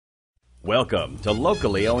Welcome to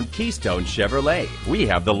locally owned Keystone Chevrolet. We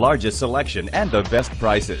have the largest selection and the best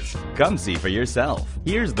prices. Come see for yourself.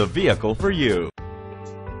 Here's the vehicle for you.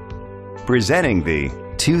 Presenting the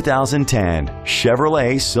 2010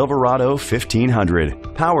 Chevrolet Silverado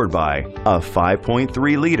 1500, powered by a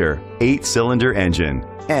 5.3-liter 8-cylinder engine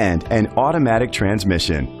and an automatic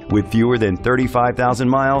transmission. With fewer than 35,000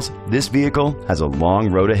 miles, this vehicle has a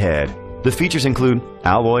long road ahead. The features include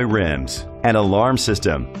alloy rims, an alarm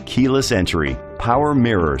system, keyless entry, power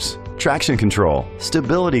mirrors, traction control,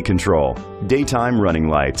 stability control, daytime running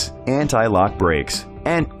lights, anti-lock brakes,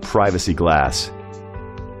 and privacy glass.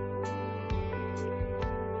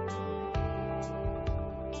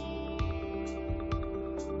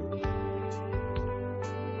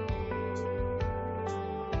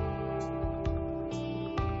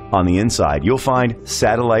 On the inside, you'll find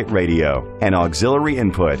satellite radio, an auxiliary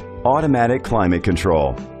input, automatic climate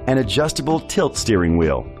control, an adjustable tilt steering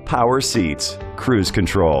wheel, power seats, cruise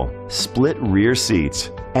control, split rear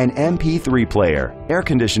seats, an MP3 player, air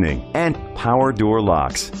conditioning, and power door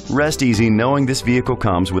locks. Rest easy knowing this vehicle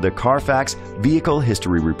comes with a Carfax Vehicle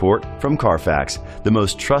History Report from Carfax, the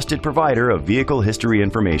most trusted provider of vehicle history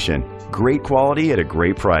information. Great quality at a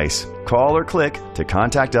great price. Call or click to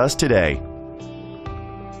contact us today.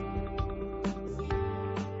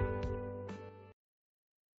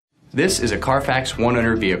 This is a Carfax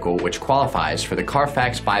one-owner vehicle which qualifies for the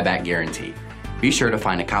Carfax buyback guarantee. Be sure to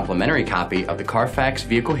find a complimentary copy of the Carfax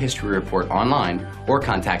Vehicle History Report online or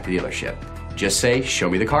contact the dealership. Just say, "Show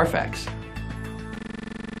me the Carfax."